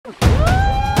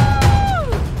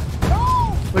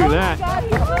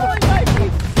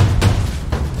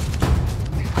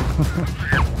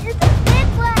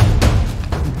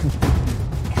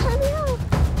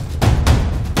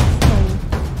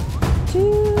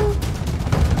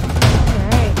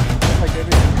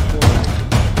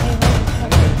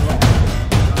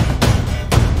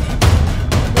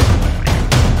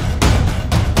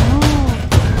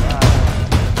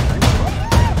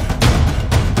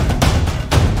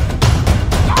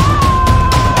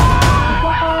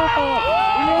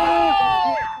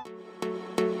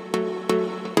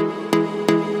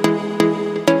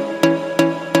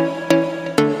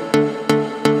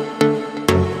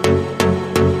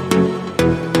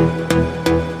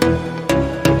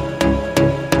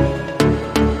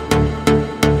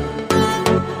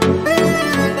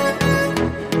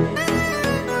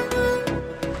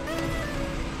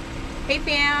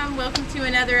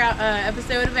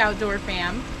Outdoor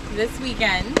fam? This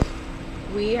weekend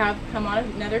we have come on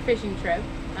another fishing trip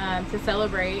to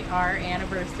celebrate our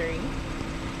anniversary.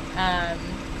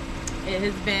 It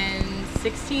has been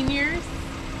 16 years.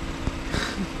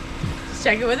 Just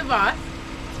check it with the boss.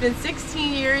 It's been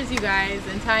 16 years, you guys,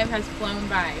 and time has flown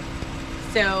by.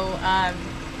 So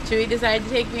Chewy decided to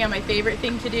take me on my favorite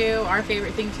thing to do, our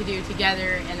favorite thing to do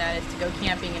together, and that is to go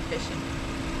camping and fishing.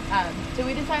 So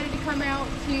we decided to come out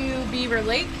to Beaver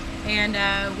Lake, and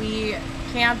we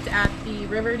camped at the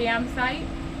River Dam site.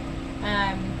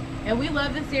 And we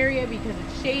love this area because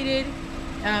it's shaded.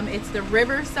 It's the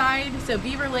Riverside, so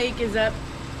Beaver Lake is up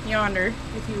yonder,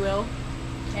 if you will.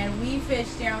 And we fish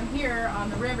down here on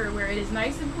the river where it is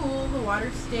nice and cool. The water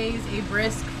stays a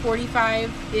brisk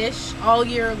 45-ish all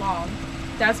year long.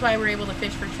 That's why we're able to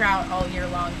fish for trout all year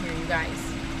long here, you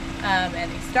guys.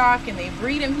 And they stock and they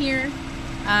breed them here.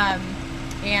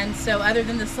 And so other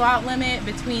than the slot limit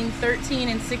between 13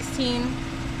 and 16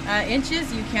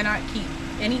 inches, you cannot keep.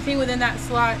 Anything within that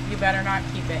slot, you better not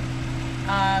keep it.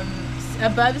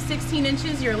 Above 16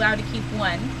 inches, you're allowed to keep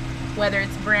one, whether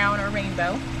it's brown or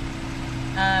rainbow.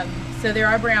 So there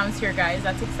are browns here, guys.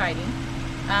 That's exciting.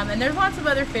 And there's lots of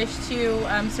other fish too.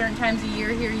 Certain times a year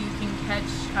here you can catch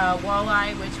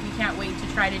walleye, which we can't wait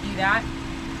to try to do that.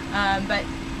 But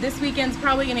this weekend's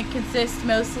probably going to consist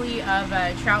mostly of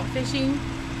trout fishing.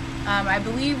 I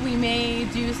believe we may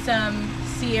do some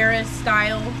Sierra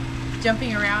style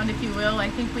jumping around, if you will. I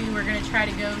think we were going to try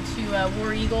to go to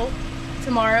War Eagle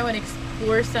tomorrow and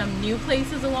explore some new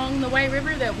places along the White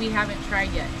River that we haven't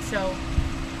tried yet. So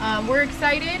we're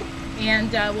excited,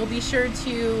 and we'll be sure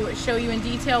to show you in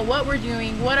detail what we're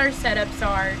doing, what our setups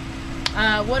are,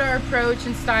 what our approach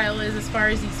and style is as far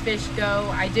as these fish go.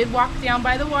 I did walk down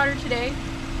by the water today,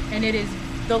 and it is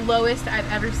the lowest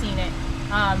I've ever seen it,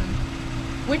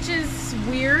 which is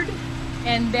weird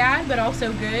and bad, but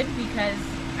also good because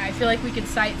I feel like we can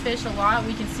sight fish a lot.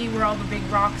 We can see where all the big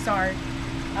rocks are.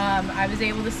 I was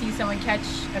able to see someone catch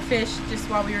a fish just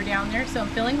while we were down there, so I'm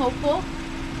feeling hopeful.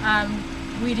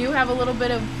 We do have a little bit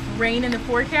of rain in the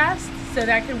forecast, so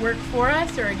that could work for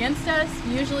us or against us.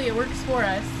 Usually it works for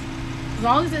us. As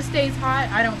long as it stays hot,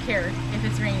 I don't care if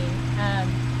it's raining.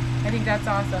 I think that's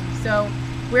awesome. So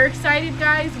we're excited,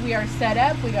 guys. We are set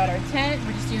up. We got our tent.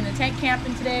 We're just doing the tent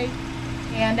camping today.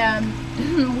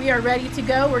 And we are ready to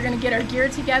go. We're going to get our gear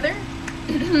together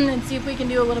and see if we can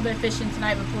do a little bit of fishing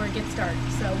tonight before it gets dark.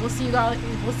 So we'll see you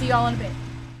all in a bit.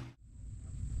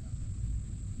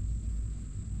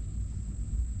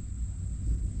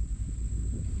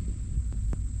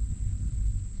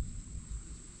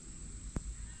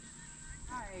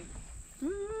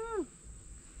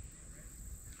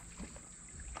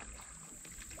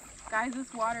 Guys,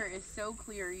 this water is so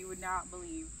clear you would not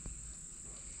believe.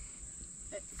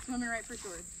 It's swimming right for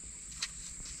shore.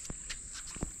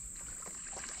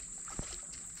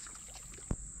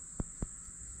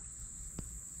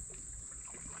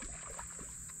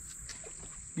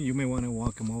 You may want to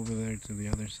walk them over there to the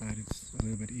other side. It's a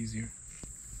little bit easier.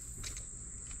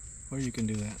 Or you can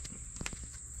do that.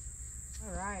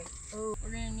 Alright. Oh,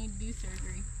 we're going to need to do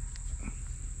surgery.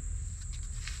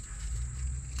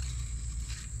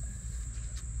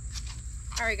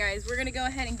 Alright guys, we're going to go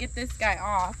ahead and get this guy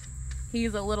off.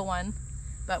 He's a little one,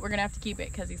 but we're going to have to keep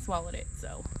it because he swallowed it.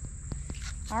 So,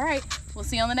 alright, we'll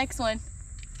see you on the next one.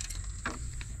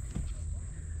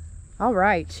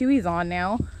 Alright, Chewy's on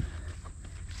now.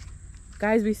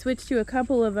 Guys, we switched to a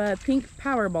couple of pink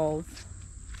power balls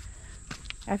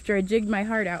after I jigged my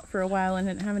heart out for a while and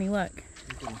didn't have any luck.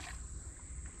 I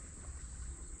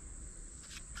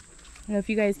don't know if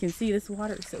you guys can see, this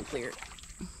water is so clear.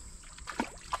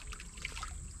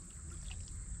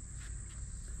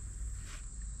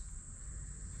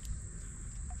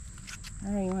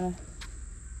 Alright, you wanna...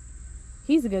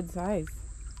 He's a good size.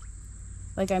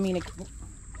 Like, I mean... Yep,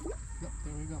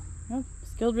 there we go. Oh,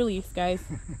 skilled release, guys.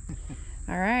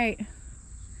 Alright.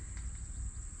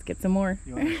 Let's get some more.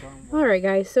 Alright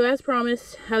guys, so as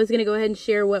promised, I was going to go ahead and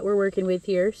share what we're working with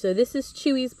here. So this is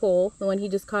Chewy's pole, the one he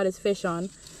just caught his fish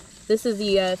on. This is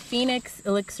the Phoenix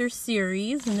Elixir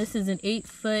Series, and this is an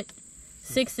 8-foot,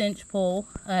 6-inch pole,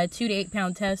 2 to 8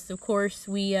 pound test. Of course,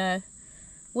 we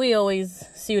always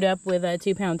suit up with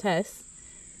 2-pound tests.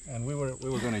 And we were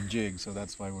going to jig, so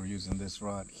that's why we're using this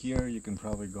rod. Here you can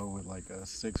probably go with like a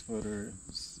 6-footer,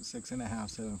 6.5,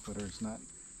 7-footer. It's not,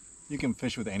 you can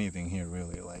fish with anything here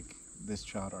really. Like this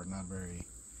trout are not very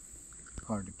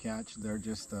hard to catch. They're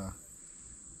just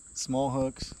small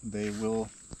hooks. They will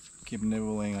keep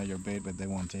nibbling at your bait, but they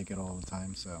won't take it all the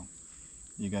time. So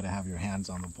you got to have your hands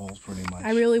on the poles pretty much.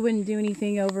 I really wouldn't do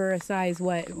anything over a size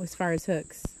what as far as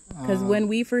hooks? Because when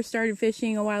we first started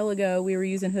fishing a while ago, we were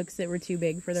using hooks that were too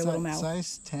big for their little mouth.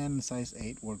 Size 10, size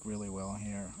 8 work really well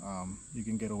here. You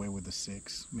can get away with the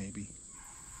 6, maybe.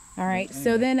 All right, anyway.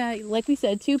 So then, like we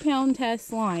said, 2-pound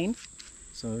test line.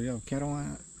 So you have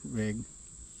Carolina rig.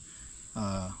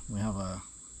 We have a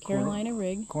Carolina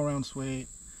rig. Core round weight,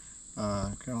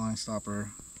 Carolina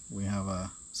stopper. We have a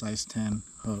size 10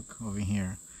 hook over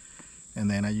here.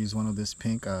 And then I use one of these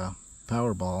pink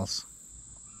power balls.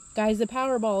 Guys, the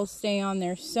power balls stay on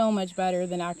there so much better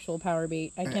than actual power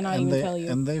bait. I cannot even tell you.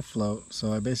 And they float,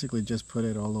 so I basically just put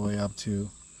it all the way up to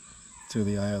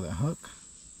the eye of the hook.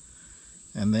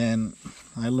 And then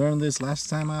I learned this last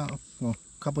time out, well,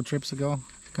 a couple trips ago,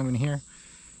 coming here.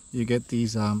 You get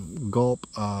these gulp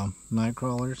night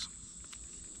crawlers,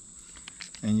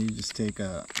 and you just take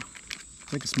a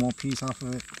small piece off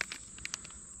of it.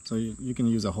 So you can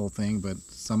use the whole thing, but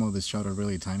some of this trout are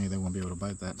really tiny, they won't be able to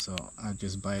bite that. So I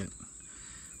just bite,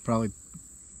 probably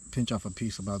pinch off a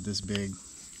piece about this big,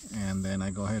 and then I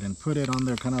go ahead and put it on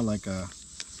there, kind of like a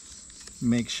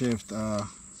makeshift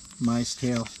mice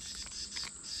tail.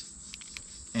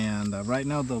 And right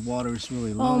now the water is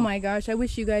really low. Oh my gosh, I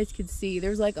wish you guys could see.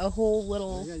 There's like a whole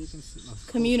little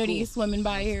community swimming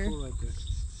by here. Right there.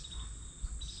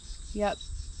 Yep,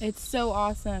 it's so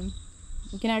awesome.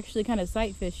 We can actually kind of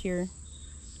sight fish here.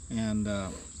 And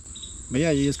but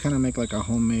yeah, you just kind of make like a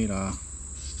homemade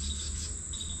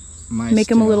mice make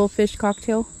tail. them a little fish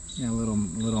cocktail. Yeah, a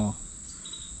little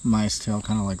mice tail,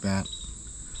 kind of like that.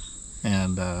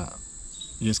 And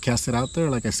you just cast it out there.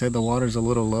 Like I said, the water's a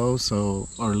little low, so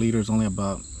our leader's only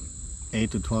about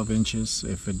 8 to 12 inches.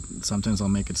 Sometimes I'll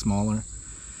make it smaller.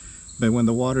 But when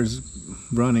the water's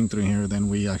running through here, then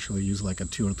we actually use like a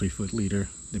 2 or 3 foot leader,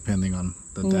 depending on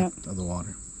the depth of the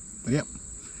water. But yep,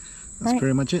 that's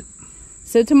pretty much it.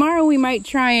 So tomorrow we might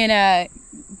try and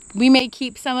we may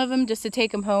keep some of them just to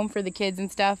take them home for the kids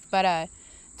and stuff. But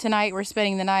tonight we're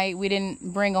spending the night. We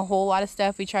didn't bring a whole lot of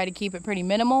stuff. We try to keep it pretty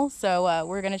minimal. So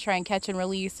we're gonna try and catch and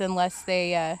release unless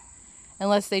they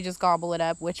just gobble it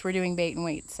up, which we're doing bait and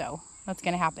weight. So that's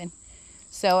gonna happen.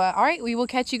 So all right, we will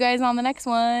catch you guys on the next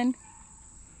one.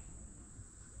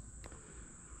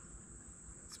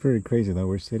 Pretty crazy though.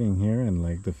 We're sitting here and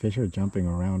like the fish are jumping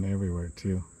around everywhere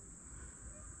too.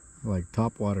 Like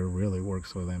top water really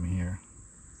works for them here.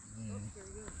 Yeah.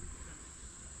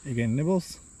 You getting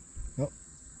nibbles? Oh,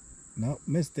 no,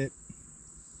 missed it.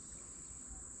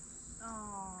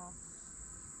 Oh,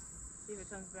 see if it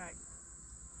comes back.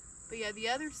 But yeah, the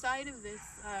other side of this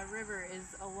river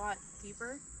is a lot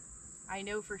deeper. I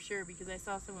know for sure because I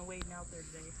saw someone wading out there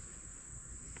today.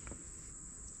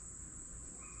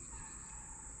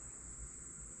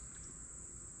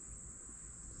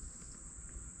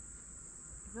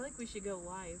 I feel like we should go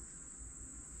live.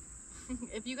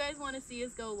 If you guys want to see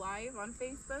us go live on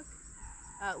Facebook,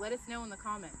 let us know in the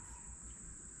comments.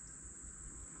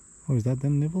 Oh, is that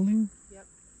them nibbling? Yep.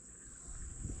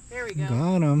 There we go.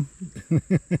 Got them.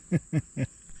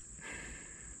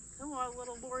 Come on,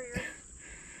 little warrior.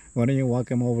 Why don't you walk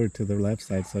them over to the left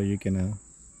side so you can...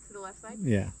 To the left side?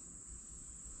 Yeah.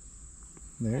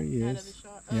 There he is. Out of the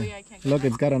shot. Oh yeah, I can't go Look, back.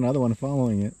 it's got another one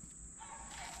following it.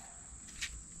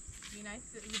 Be nice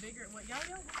to the bigger one. Y'all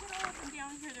don't look at all of them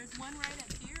down here. There's one right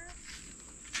up here.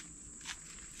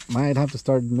 Might have to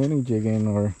start mini jigging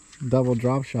or double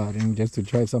drop shotting just to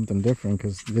try something different,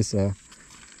 because this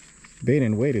bait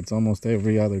and weight, it's almost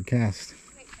every other cast.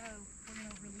 Wait, we're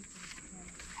gonna release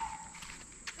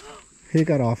this. He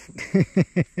got off.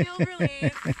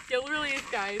 Still release,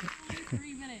 guys.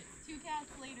 3 minutes. 2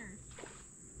 casts later.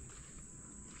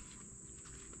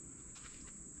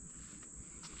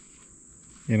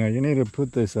 You know, you need to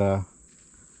put this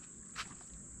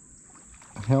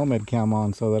helmet cam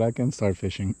on so that I can start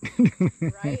fishing.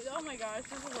 Right? Oh my gosh,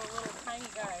 this is a little tiny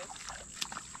guy.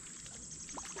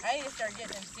 I need to start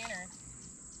getting him sooner.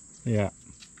 Yeah.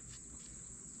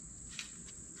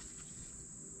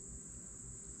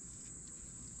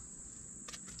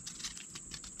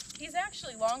 He's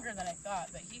actually longer than I thought,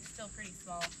 but he's still pretty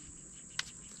small.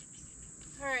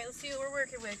 Alright, let's see what we're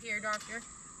working with here, Doctor.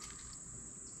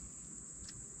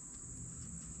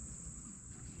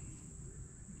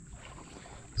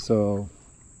 So,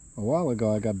 a while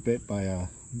ago I got bit by a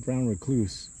brown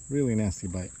recluse. Really nasty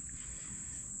bite.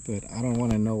 But I don't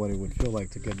want to know what it would feel like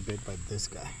to get bit by this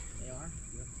guy.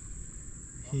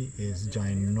 He is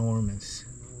ginormous.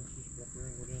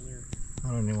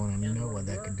 I don't even want to know what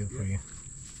that could do for you.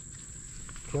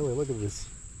 Kelly, look at this.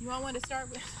 You want one to start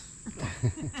with?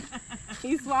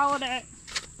 He swallowed it.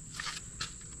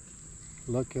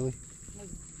 Look, Kelly.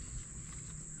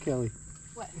 Kelly.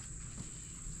 What?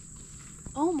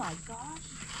 Oh my gosh.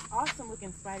 awesome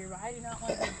looking spider, but I do not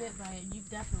want to get bit by it. You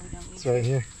definitely don't need It's to. right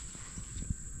here.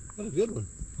 What a good one.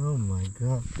 Oh my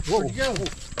god. Where'd you go?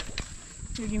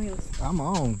 Here, give me this. I'm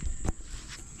on.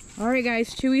 All right,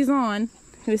 guys, Chewy's on.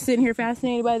 He was sitting here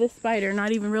fascinated by this spider,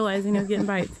 not even realizing he was getting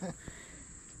bites.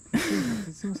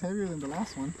 It seems heavier than the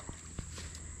last one.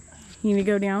 You need to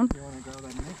go down? You want to grab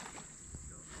that neck?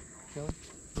 Kelly?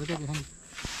 Look at behind you.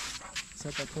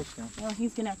 Set that push down. Well,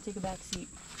 he's going to have to take a back seat.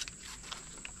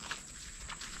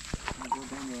 Go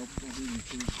down there. I'll be in the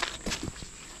tree. I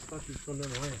thought you was going the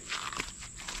other way.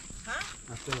 Huh?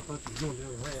 I said I thought you was going the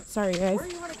other way. Sorry, guys. Where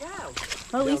do you want to go?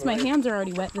 Well, at least my hands are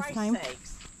already wet For this Christ's time.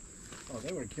 sakes. Oh,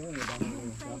 they were killing it down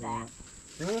there. That.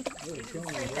 They were You killing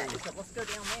didn't say it. that. You said, let's go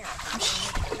down there.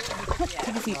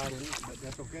 Take a seat. But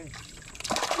that's okay.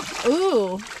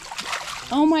 Ooh.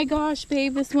 Oh my gosh,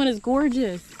 babe, this one is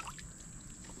gorgeous.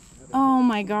 Oh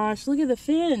my gosh, look at the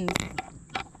fins.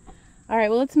 All right,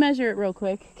 well, let's measure it real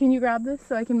quick. Can you grab this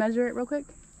so I can measure it real quick?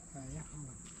 Yeah.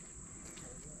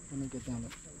 Let me get down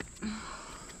there.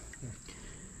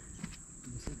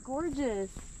 Gorgeous.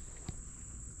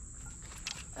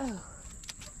 Oh.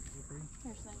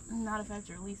 Not if I have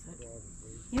to release it.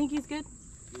 You think he's good?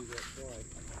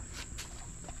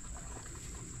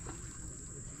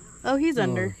 Oh, he's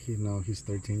under. No, he's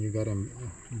 13. You got him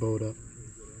bowed up.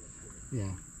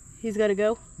 Yeah. He's got to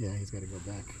go? Yeah, he's got to go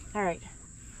back. All right.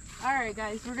 All right,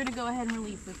 guys, we're going to go ahead and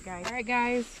release this guy. All right,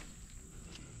 guys.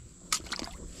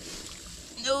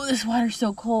 Oh, this water's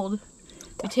so cold.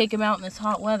 We take him out in this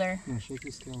hot weather. Yeah, shake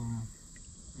his tail around.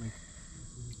 Like.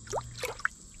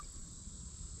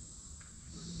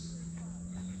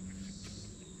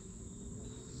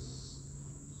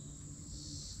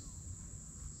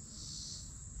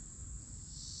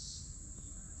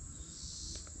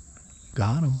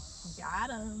 Got him. Got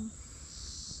him.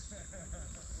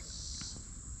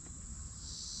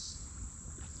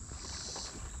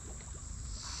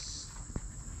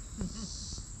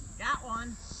 Got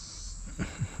one.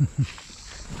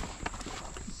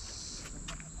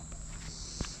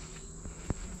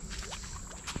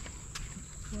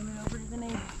 Swimming over to the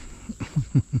neighbor.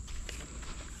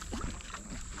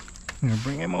 I'm gonna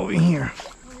bring him over here.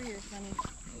 Over here,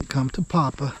 Sonny. Come to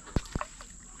Papa.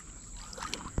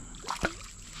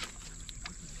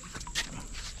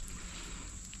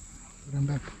 Put him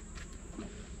back.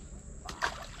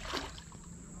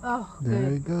 Oh, There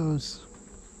good. he goes.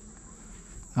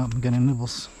 Oh, I'm getting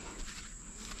nibbles.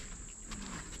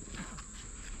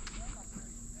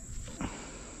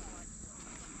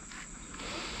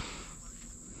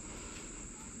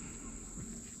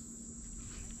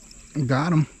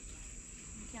 Got him.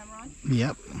 Camera on?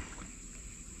 Yep.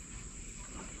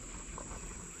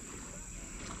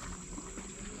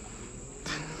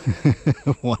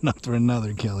 One after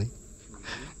another, Kelly.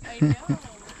 I know. That's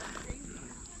crazy.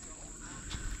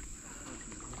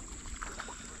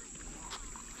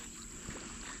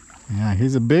 Yeah,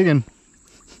 he's a big one.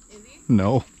 Is he?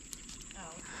 No.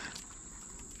 Oh.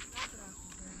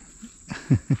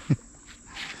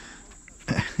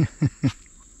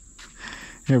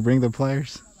 Here, bring the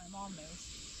pliers. My mom knows.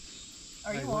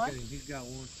 Are Hey, you look on? at him. He's got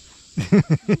one.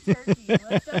 Turkey.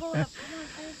 Let's double up. Come on,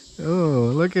 fish.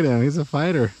 Oh, look at him. He's a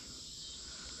fighter.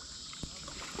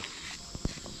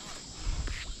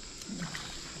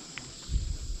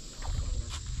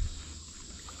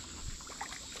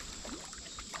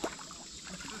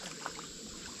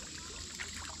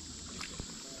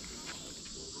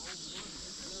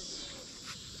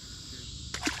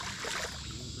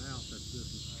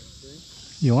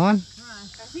 You on? I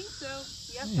think so.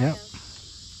 Yep. Yep.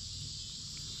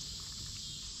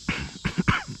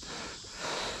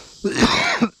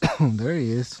 There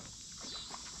he is.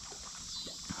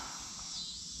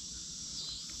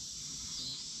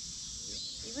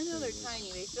 Even though they're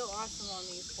tiny, they feel awesome on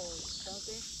these poles, don't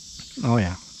they? Oh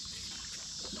yeah.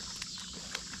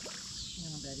 No,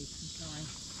 Betty. I'm sorry.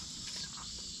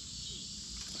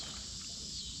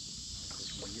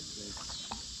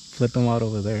 Flip him out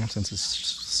over there since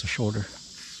it's shorter.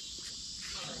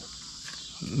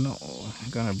 No, I'm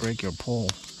gonna break your pole.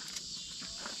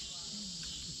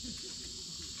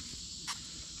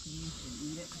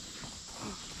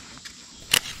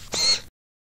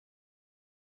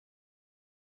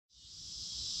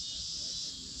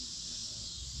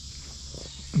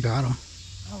 Got him.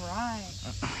 All right.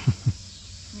 Let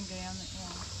me go down the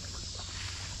wall.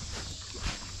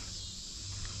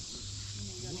 Let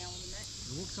me go down with the net.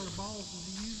 What kind of balls is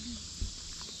he using?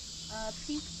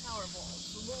 Pink power balls,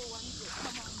 the little ones that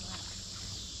come on the.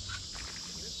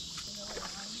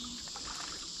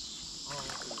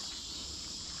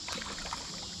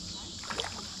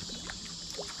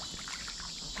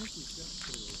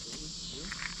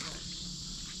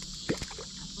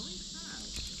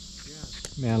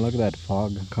 Man, look at that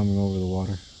fog coming over the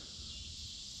water. I know,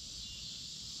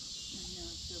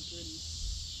 it's so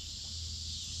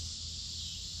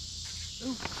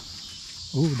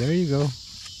pretty. Ooh, there you go.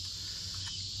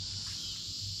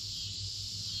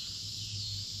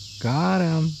 Got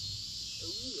him.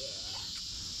 Oh yeah.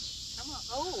 Come on.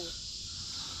 Oh,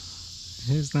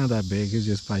 He's not that big. He's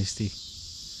just feisty.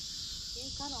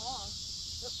 he's kind of long.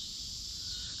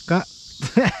 Got.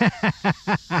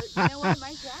 But you know what?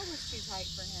 My drag was too tight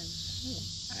for him.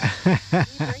 Did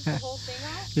he break the whole thing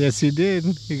off? Yes, he did.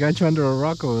 He got you under a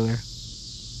rock over there.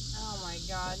 Oh my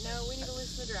God. No, we need to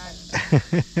loosen the drag.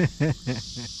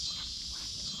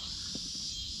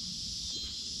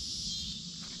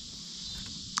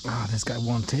 Oh, this guy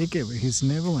won't take it, but he's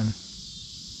nibbling.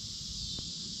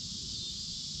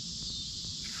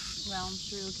 Well, I'm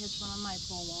sure he'll catch one on my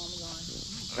pole while I'm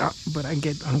gone. But I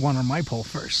get on one on my pole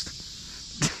first.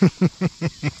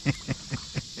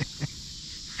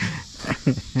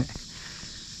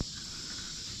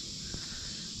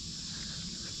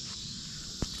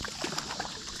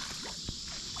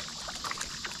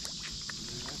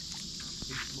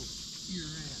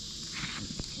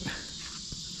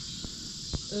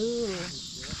 Ooh.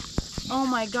 Oh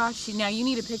my gosh! Now you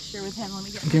need a picture with him. Let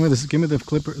me get. Give me this. Give me the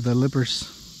clipper. The lippers.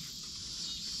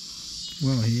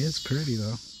 Well, he is pretty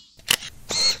though.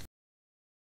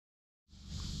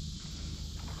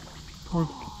 Poor.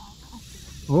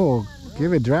 Oh,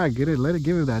 give it drag. Get it. Let it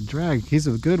give it that drag. He's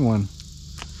a good one.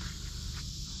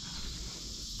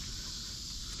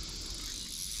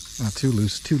 Oh, too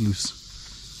loose. Too loose.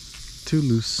 Too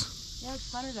loose. Yeah,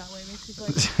 it's funner that way. Makes me feel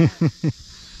like.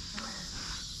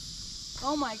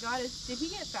 Oh my God! Did he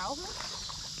get foul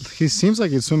hooked? He seems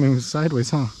like he's swimming sideways,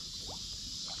 huh?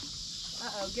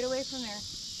 Uh-oh, get away from there.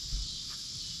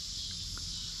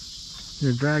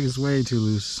 Your drag is way too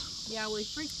loose. Yeah, well, he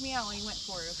freaked me out when he went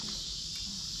for it.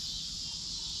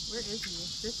 Where is he?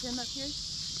 Is this him up here?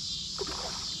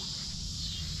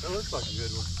 That looks like a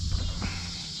good one.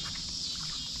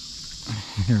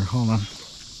 Here, hold on.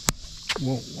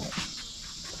 Whoa, whoa.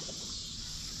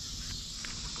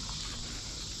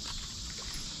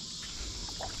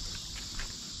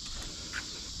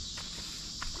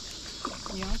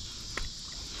 Yeah.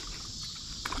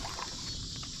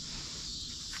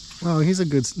 Well, he's a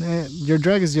good. Your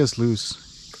drag is just loose.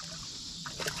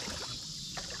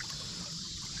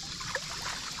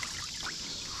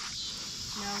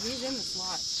 No, he's in the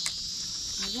slot.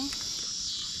 Is he?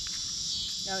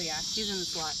 Oh yeah, he's in the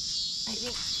slot. I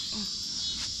think.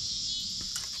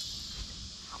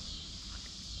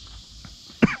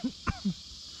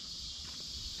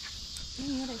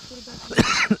 Dang it, I should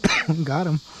have got Got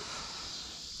him.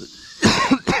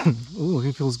 Ooh,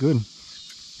 he feels good.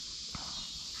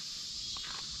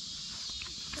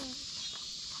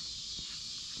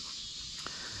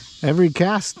 Every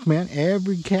cast, man.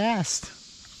 Every cast.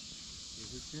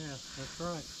 Yeah, that's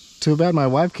right. Too bad my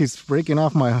wife keeps breaking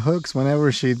off my hooks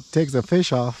whenever she takes the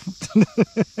fish off.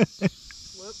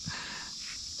 Whoop.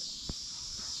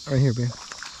 Right here, babe.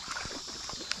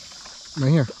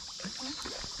 Right here.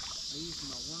 I use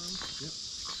my worm. Yep.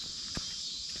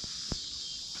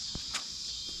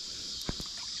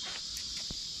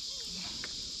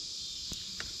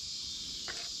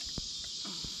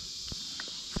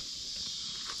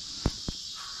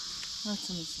 That's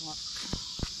in the slot.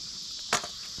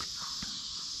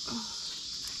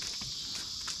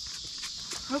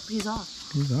 Oh, he's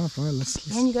off. He's off. All right, let's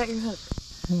And you got your hook.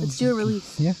 Let's do a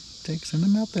release. Yeah, send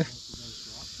him out there.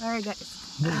 All right, guys.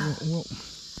 Whoa, whoa, whoa.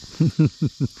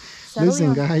 Settle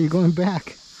Listen, down. guy, you going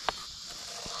back?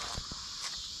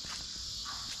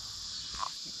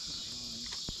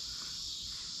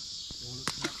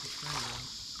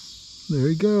 There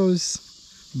he goes.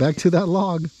 Back to that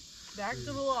log. Back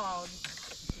to the log.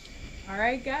 All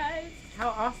right, guys. How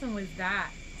awesome was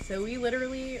that? So we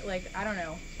literally, like, I don't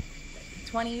know,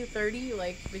 20, 30,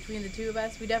 like, between the two of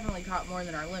us, we definitely caught more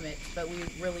than our limit, but we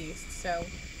released. So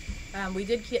we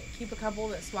did keep a couple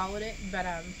that swallowed it, but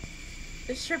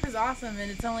this trip is awesome,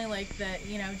 and it's only like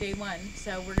day one.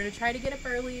 So we're gonna try to get up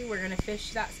early. We're gonna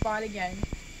fish that spot again.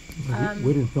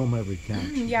 We didn't film every catch.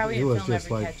 Yeah, we didn't film every catch. It was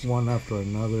just like one after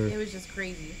another. It was just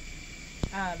crazy.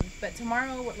 But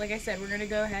tomorrow, like I said, we're gonna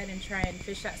go ahead and try and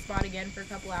fish that spot again for a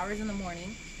couple hours in the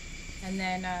morning, and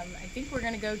then I think we're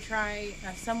gonna go try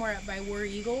somewhere up by War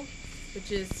Eagle,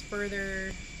 which is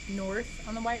further north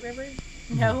on the White River.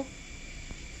 No,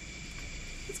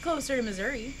 it's closer to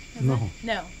Missouri. No. It?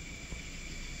 No.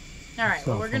 All right.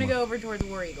 Well, South we're gonna of go over towards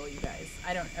War Eagle, you guys.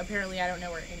 I don't know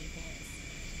where anything is.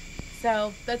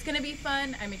 So that's gonna be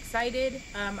fun. I'm excited.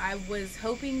 I was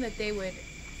hoping that they would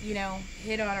you know,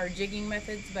 hit on our jigging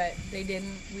methods, but they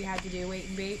didn't. We had to do weight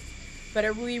and bait.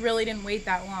 But we really didn't wait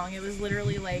that long. It was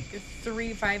literally like 3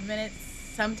 to 5 minutes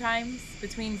sometimes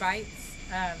between bites.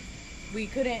 We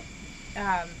couldn't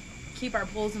keep our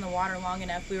poles in the water long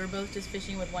enough. We were both just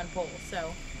fishing with one pole.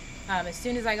 So as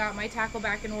soon as I got my tackle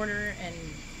back in order, and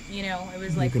you know, it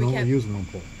was like you can only use one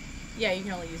pole. Yeah, you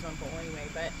can only use one pole anyway.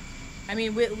 But I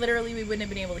mean, literally, we wouldn't have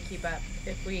been able to keep up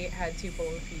if we had 2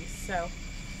 poles apiece. So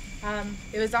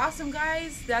it was awesome,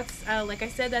 guys. That's like I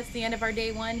said, that's the end of our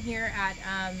day 1 here at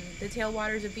the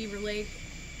Tailwaters of Beaver Lake.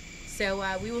 So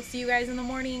we will see you guys in the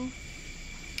morning.